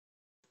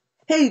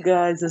Hey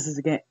guys, this is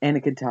again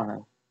Anakin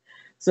Time.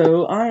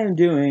 So I am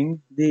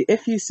doing the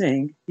If You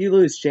Sing, You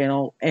Lose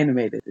channel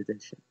animated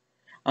edition.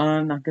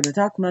 I'm not going to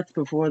talk much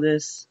before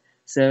this,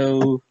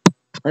 so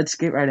let's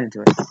get right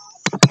into it.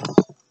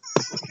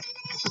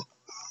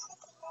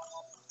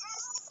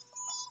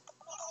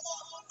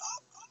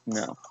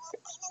 No.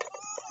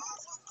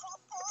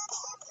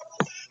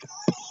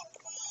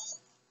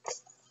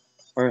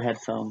 Or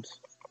headphones.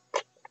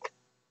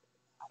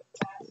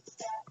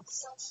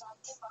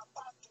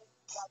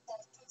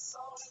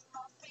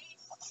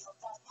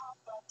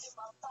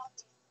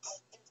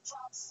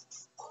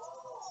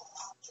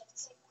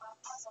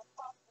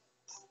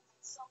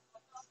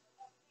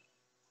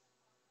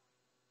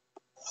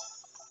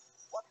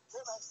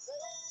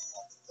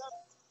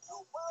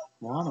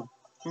 Wow.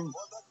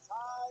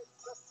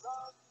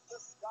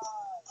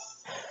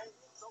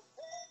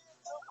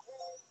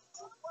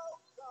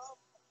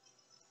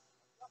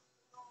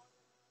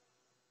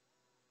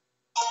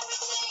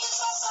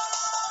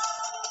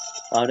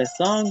 Loudest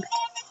song,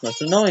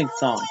 most annoying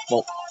song.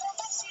 Well,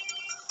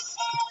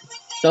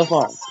 so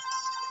far.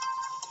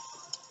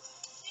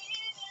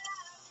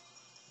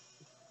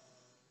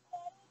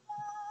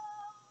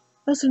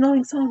 Most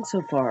annoying song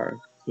so far.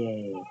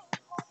 Yay.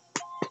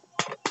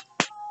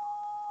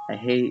 I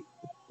hate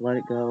Let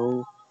It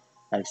Go.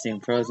 I've seen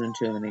Frozen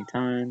too many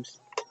times.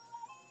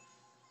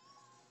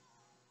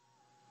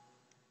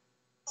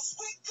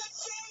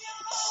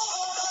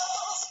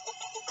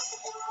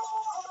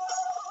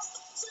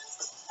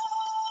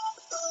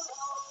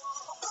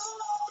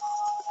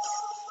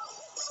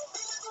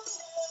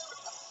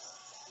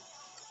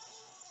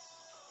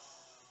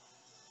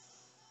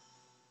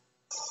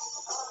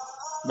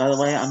 By the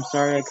way, I'm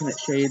sorry I couldn't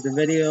show you the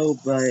video,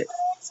 but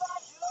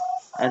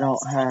I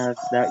don't have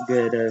that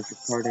good of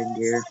recording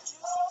gear.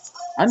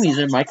 I'm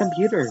using my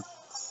computer.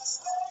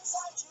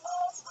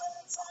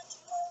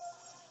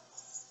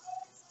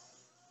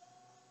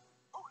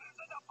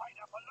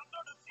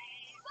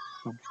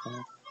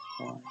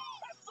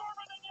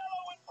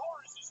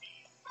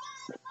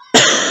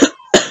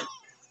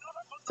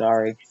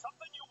 Sorry.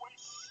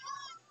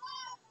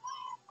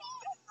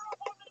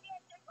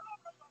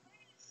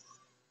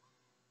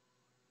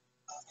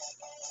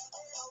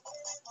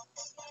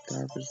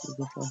 God versus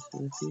the force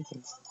of the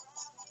people.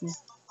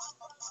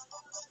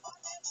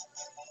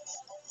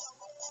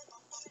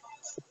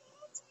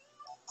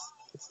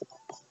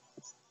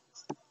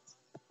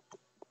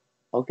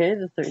 Okay,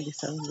 the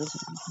 37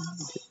 doesn't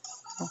need it.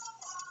 Oh.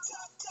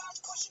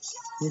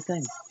 New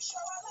thing.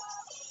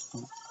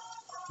 Oh.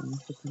 I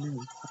must have been in.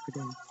 I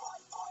forget.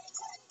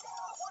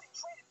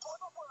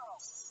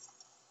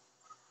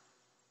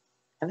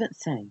 I haven't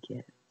sang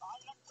yet.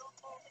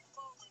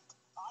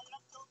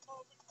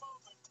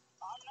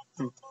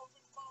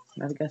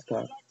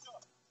 Madagascar.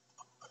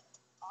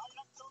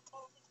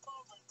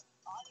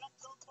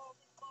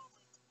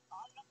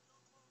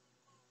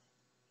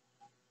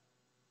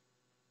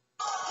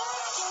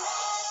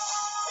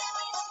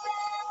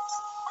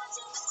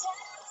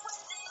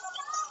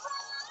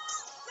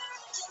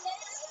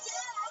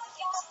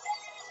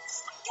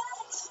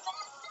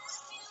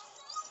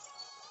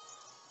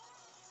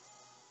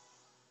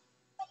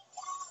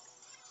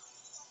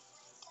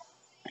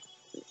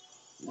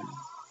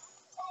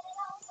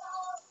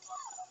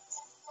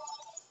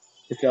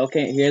 If y'all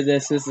can't hear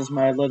this, this is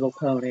My Little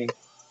Pony.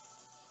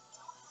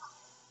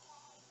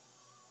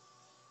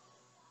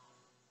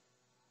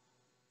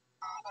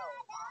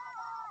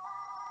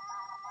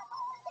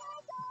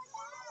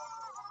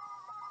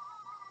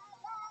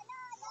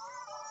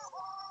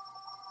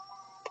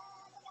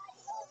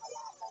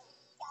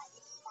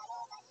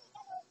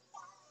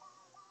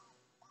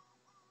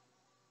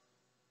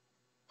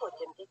 Put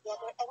them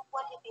together and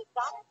what have you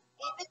got?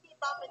 Bibbidi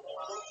bobbidi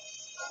boo.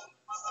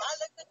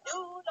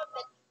 Salakadoola,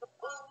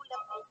 metricaboola,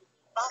 bibbidi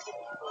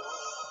bobbidi boo.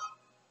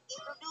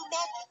 It'll do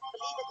magic,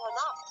 believe it or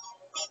not.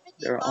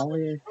 There are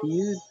only a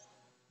few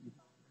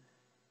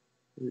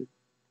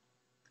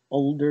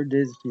older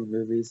Disney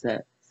movies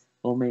that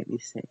will make me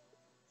sing.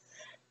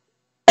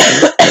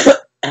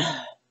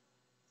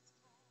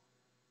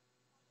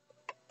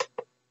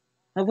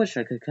 I wish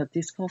I could cut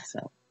these coughs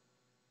out.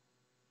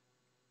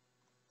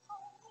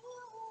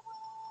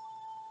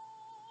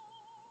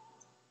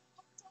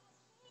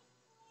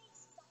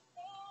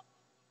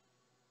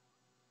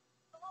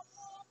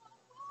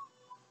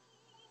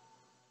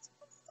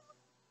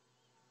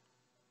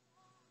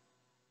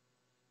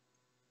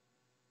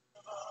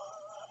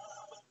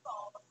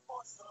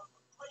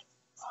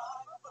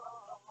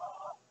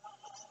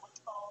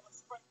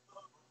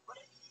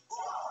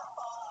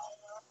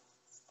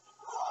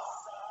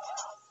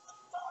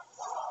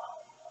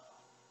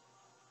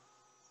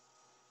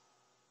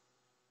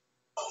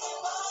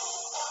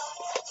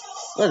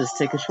 Let us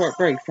take a short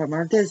break from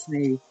our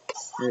Disney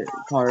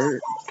card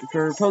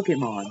for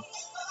Pokemon.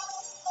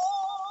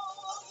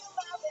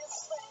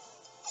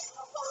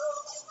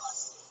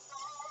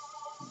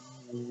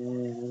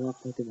 Yeah, I love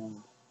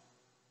Pokemon.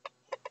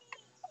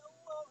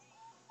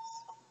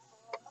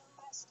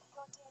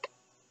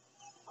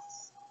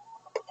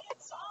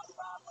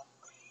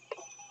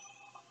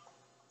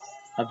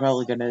 I'm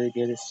probably gonna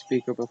get a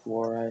speaker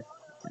before I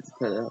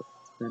put up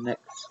the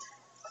next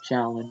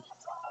challenge.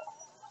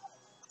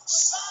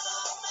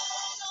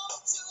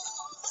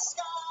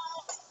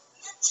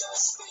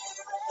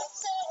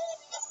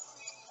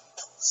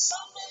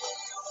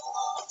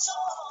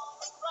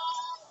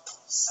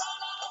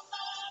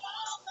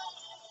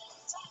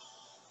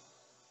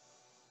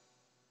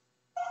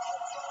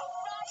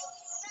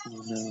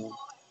 Oh no.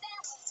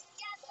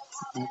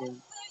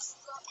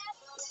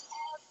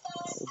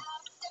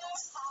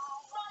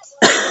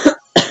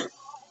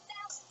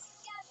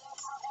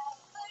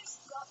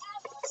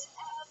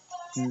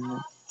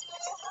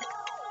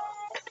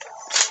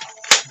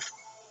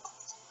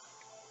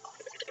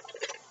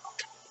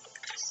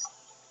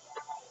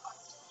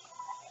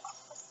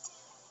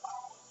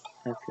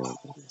 I feel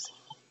like this.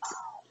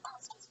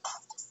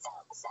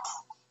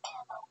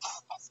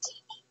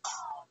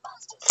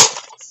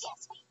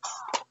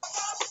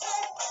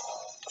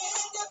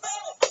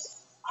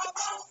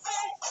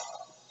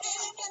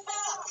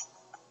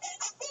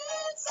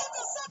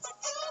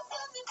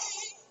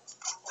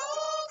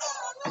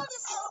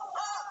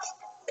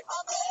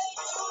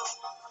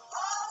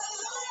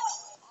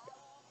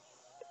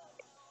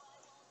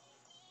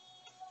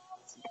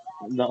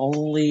 The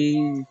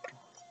only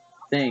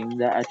thing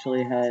that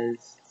actually has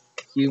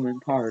human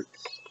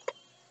parts,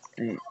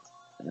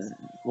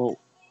 well,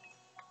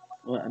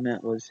 what I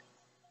meant was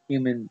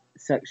human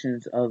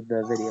sections of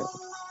the video.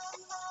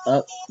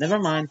 Oh, never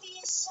mind.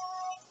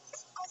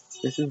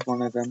 This is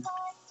one of them.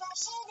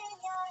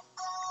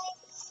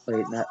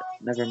 Wait,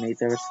 never mind.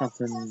 There was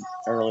something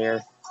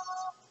earlier.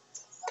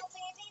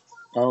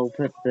 I'll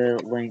put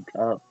the link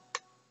up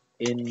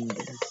in.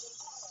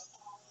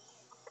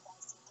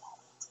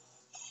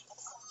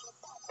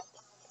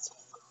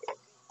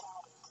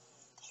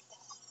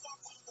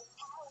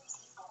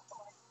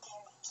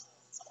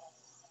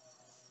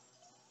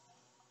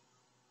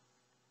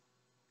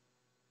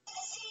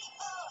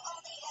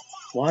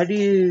 Why do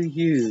you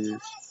use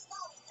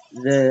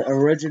the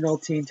original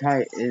Teen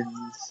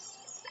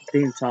Titans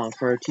theme song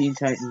for a Teen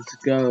Titans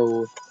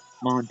Go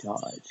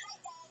montage?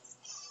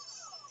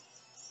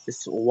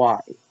 Just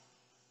why?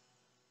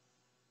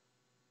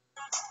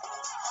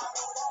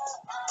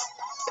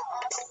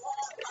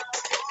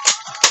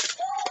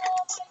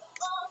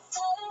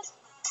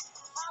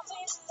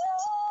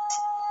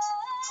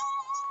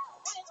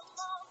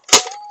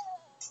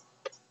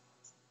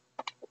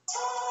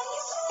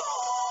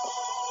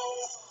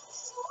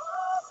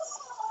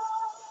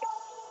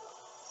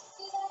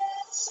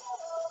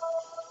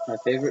 My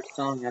favorite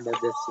song out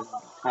of this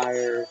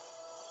entire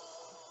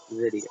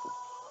video.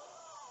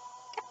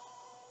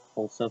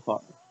 Well, so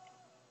far.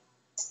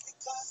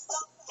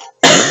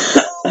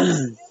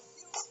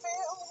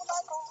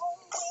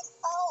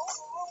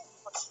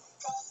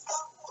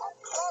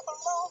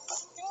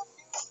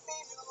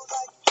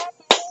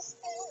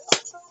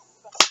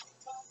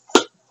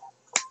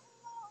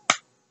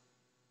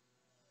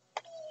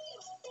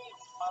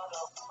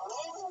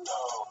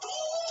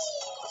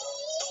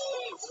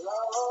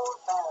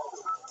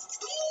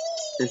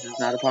 This is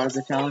not a part of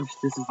the challenge,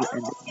 this is the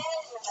ending.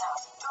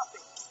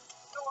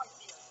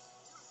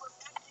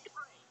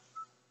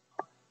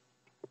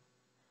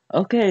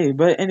 Okay,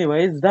 but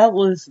anyways, that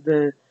was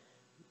the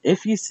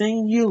If You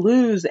Sing, You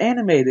Lose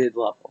animated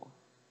level.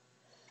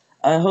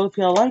 I hope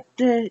y'all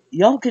liked it.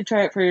 Y'all can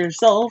try it for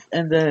yourself,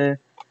 and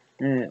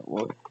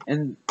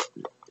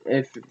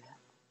if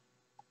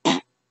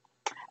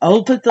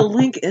I'll put the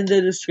link in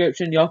the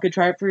description, y'all can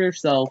try it for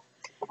yourself,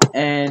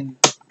 and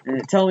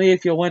tell me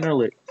if you'll win or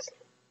lose.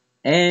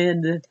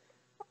 And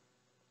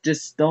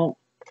just don't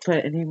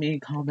put any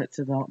mean comments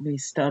about me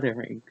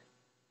stuttering.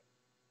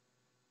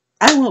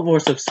 I want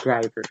more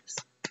subscribers.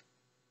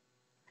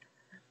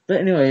 But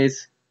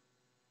anyways,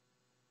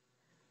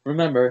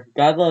 remember,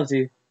 God loves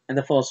you, and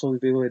the Force will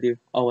be with you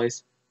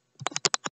always.